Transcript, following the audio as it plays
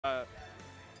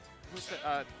Who's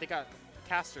the, they got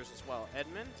casters as well.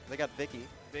 Edmund? They got Vicky.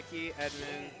 Vicky,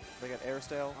 Edmund. They got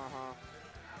Airstale. Uh-huh.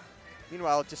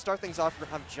 Meanwhile, to start things off, we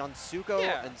have Jansuko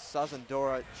Yeah. and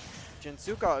Sazandora.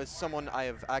 Jansuko is someone I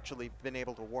have actually been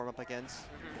able to warm up against.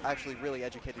 Actually really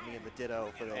educated me in the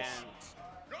Ditto for this. And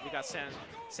we got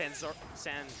Sazandora.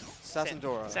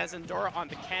 Sazandora on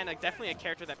the can, definitely a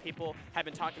character that people have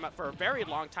been talking about for a very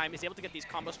long time. He's able to get these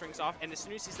combo strings off, and as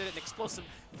soon as he did an explosive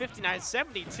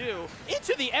 59-72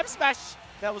 into the M smash,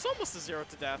 that was almost a 0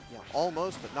 to death. Yeah,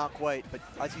 almost, but not quite. But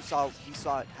as you saw, we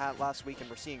saw it last week, and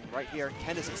we're seeing right here,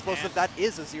 Ken is explosive. That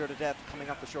is a 0 to death coming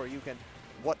off the Shoryuken.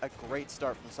 What a great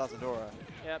start from Sazandora.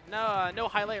 Yep, no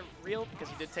highlight reel because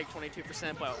he did take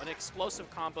 22%, but an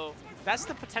explosive combo, that's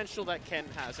the potential that Ken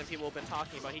has, and people have been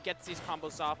talking about. He gets these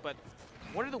combos off, but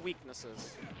what are the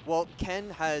weaknesses? Well, Ken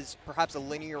has perhaps a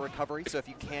linear recovery, so if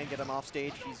you can get him off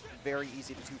stage, he's very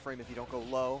easy to two-frame if you don't go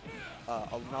low.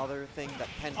 Another thing that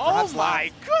Ken perhaps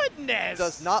my goodness!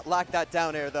 does not lack that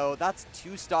down air, though. That's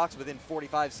 2 stocks within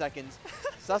 45 seconds.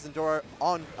 Sazandora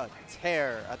on a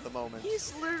tear at the moment.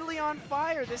 He's literally on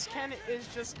fire. This Ken is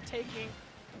just taking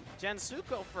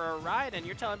Jansuko for a ride, and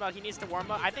you're telling about he needs to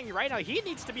warm up. I think right now he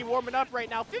needs to be warming up right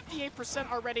now.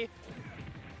 58% already.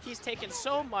 He's taken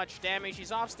so much damage.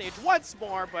 He's off stage once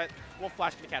more, but we'll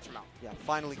flash to catch him out. Yeah,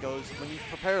 finally goes. When you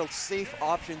prepare safe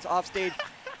options off stage,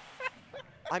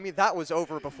 I mean, that was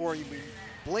over before you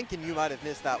blink and you might have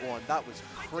missed that one. That was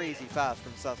crazy fast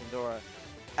from Sazandora.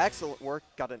 Excellent work,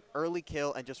 got an early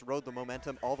kill and just rode the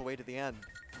momentum all the way to the end.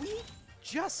 We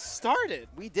just started.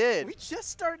 We did. We just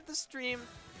started the stream.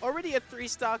 Already a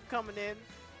 3-stock coming in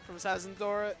from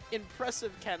Sazandora.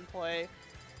 Impressive Ken play.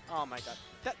 Oh my god.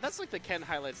 That's like the Ken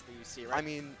highlights that you see, right? I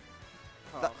mean,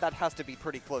 that has to be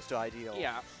pretty close to ideal.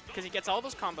 Yeah, because he gets all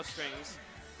those combo strings.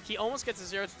 He almost gets a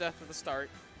 0 to death at the start.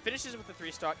 Finishes with the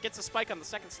 3-stock, gets a spike on the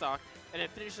 2nd stock, and then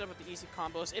finishes up with the easy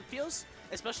combos. It feels,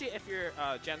 especially if you're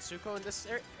Jansuko in this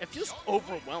area, it feels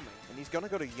overwhelming. And he's going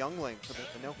to go to Youngling.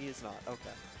 No, he is not.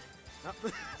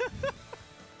 Okay.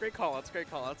 Great call-outs, great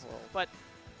call-outs. But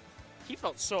he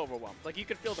felt so overwhelmed. Like, you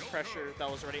could feel the pressure that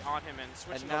was already on him and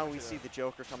switching. And now we see the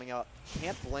Joker coming out.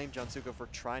 Can't blame Jansuko for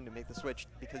trying to make the switch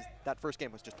because that first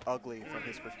game was just ugly from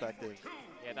his perspective.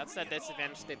 Yeah, that's that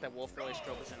disadvantage state that Wolf really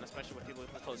struggles in, especially with people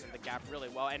closing the gap really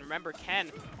well. And remember,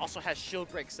 Ken also has shield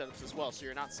break setups as well, so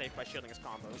you're not safe by shielding his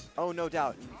combos. Oh, no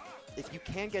doubt. If you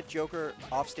can get Joker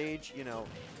off stage, you know,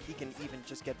 he can even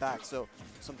just get back. So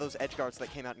some of those edge guards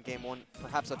that came out in game 1,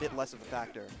 perhaps a bit less of a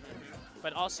factor.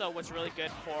 But also what's really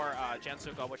good for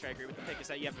Jansuko, which I agree with the pick, is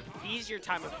that you have an easier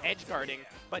time of edge guarding,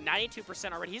 but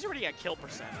 92% already. He's already at kill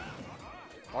percent.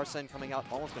 Arsene coming out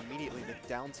almost immediately. The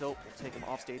down tilt will take him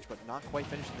off stage, but not quite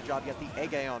finishing the job yet. The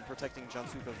Aegeon protecting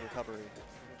Jansuko's recovery.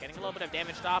 Getting a little bit of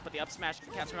damage off, but the up smash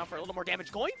can catch him out for a little more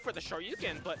damage. Going for the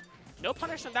Shoryuken, but no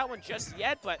punish on that one just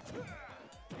yet. But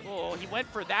oh, he went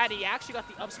for that. He actually got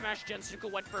the up smash.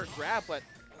 Jansuko went for a grab, but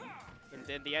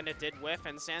in the end it did whiff.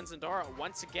 And Sazandora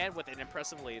once again with an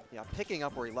impressive lead. Yeah, picking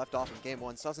up where he left off in game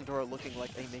 1. Sazandora looking like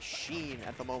a machine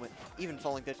at the moment. Even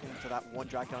falling victim to that one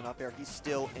drag down up air, he's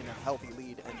still in a healthy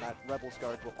lead, and that Rebels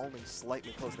guard will only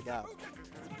slightly close the gap.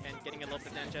 And getting a little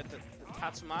bit damage at the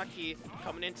Tatsumaki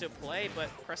coming into play, but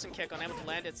crescent kick unable to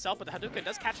land itself, but the Hadouken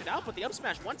does catch it out, but the up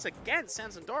smash once again,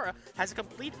 Sazandora has a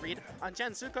complete read on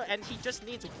Jansuko, and he just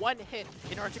needs one hit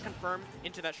in order to confirm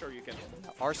into that Shoryuken.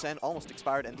 Arsene almost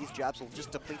expired, and these jabs will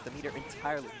just deplete the meter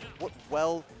entirely. What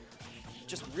well,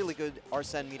 just really good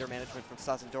Arsene meter management from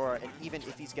Sazandora, and even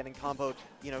if he's getting comboed,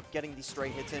 you know, getting these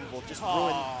straight hits in will just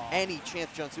ruin any chance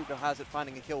Jansuko has at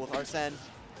finding a kill with Arsene.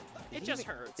 It just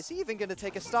hurts. Is he even going to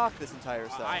take a stock this entire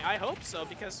set? I hope so,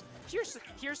 because here's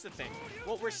the thing.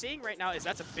 What we're seeing right now is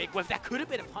that's a big whiff. That could have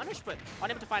been a punish, but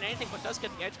unable to find anything, but does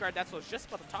get the edge guard. That's what I was just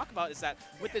about to talk about, is that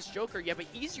with this Joker, you have an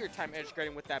easier time edge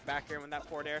guarding with that back air and that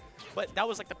forward air. But that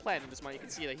was like the plan in this one. You can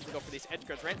see that he can go for these edge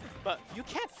guards, right? But you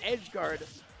can't edge guard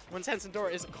when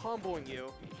Sazandora is comboing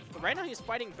you. But right now he's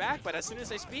fighting back, but as soon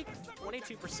as I speak,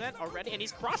 22% already, and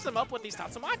he's crossed them up with these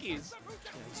Tatsumakis.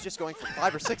 He's just going for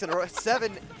 5 or 6 in a row.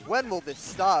 7. When will this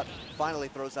stop? Finally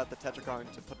throws out the Tetrakarn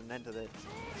to put an end to this.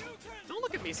 Don't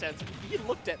look at me, Sens. He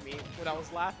looked at me when I was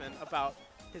laughing about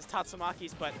his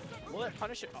Tatsumakis, but will it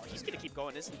punish it? Oh, he's going to keep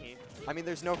going, isn't he? I mean,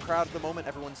 there's no crowd at the moment.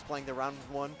 Everyone's playing their round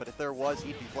 1, but if there was,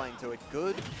 he'd be playing to it.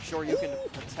 Good. Sure, you can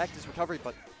protect his recovery,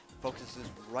 but focuses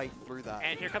right through that.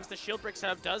 And here comes the shield break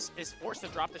setup. Is forced to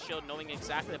drop the shield, knowing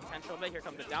exactly the potential of it. Here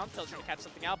comes the down tilt, trying to catch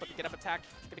something out, but the get up attack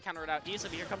going to counter it out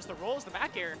easily. Here comes the rolls, the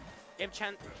back air. If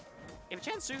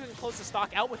Jansuko can close the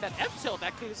stock out with that F tilt,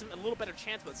 that gives him a little better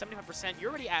chance, but 75%,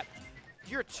 you're already at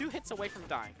you're 2 hits away from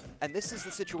dying. And this is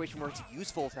the situation where it's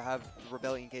useful to have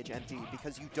Rebellion Gauge empty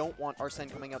because you don't want Arsene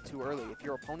coming up too early. If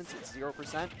your opponent's at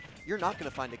 0%, you're not going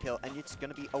to find a kill, and it's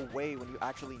going to be away when you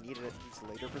actually need it at these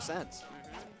later percents.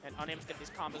 And unable to get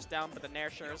these combos down, but the Nair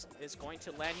shares is going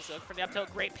to land. He's looking for the up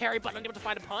tilt. Great parry, but unable to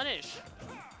find a punish.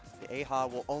 The Aha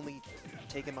will only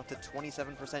take him up to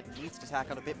 27%. Needs to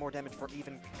tack on a bit more damage for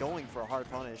even going for a hard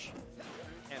punish.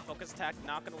 And focus attack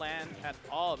not going to land at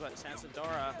all, but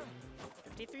Sazandora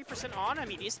 53% on him.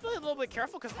 He needs to be a little bit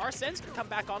careful because Arsene's going to come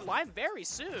back online very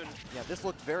soon. Yeah, this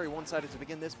looked very one-sided to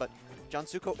begin this, but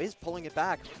Jansuko is pulling it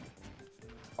back.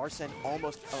 Arsene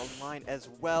almost online as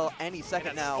well any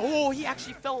second now. Oh, he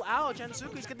actually fell out.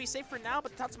 Jansuko's going to be safe for now,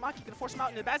 but Tatsumaki going to force him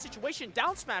out in a bad situation.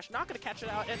 Down smash, not going to catch it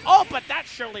out. And oh, but that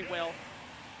surely will.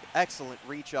 Excellent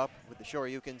reach up with the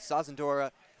Shoryuken. Sazandora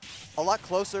a lot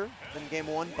closer than game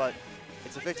 1, but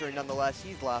it's a victory nonetheless.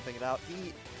 He's laughing it out.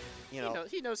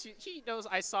 He knows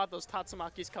I saw those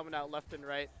Tatsumakis coming out left and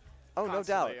right. Oh, no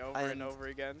doubt. Over and over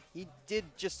again. He did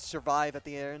just survive at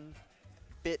the end.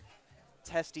 Bit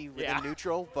testy within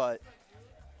neutral, but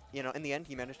in the end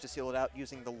he managed to seal it out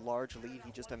using the large lead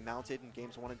he just amounted in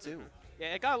games 1 and 2.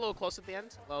 Yeah, it got a little close at the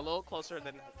end, a little closer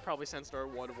than probably Sensor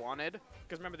would have wanted.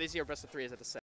 Because remember, these year best of 3 is at the set.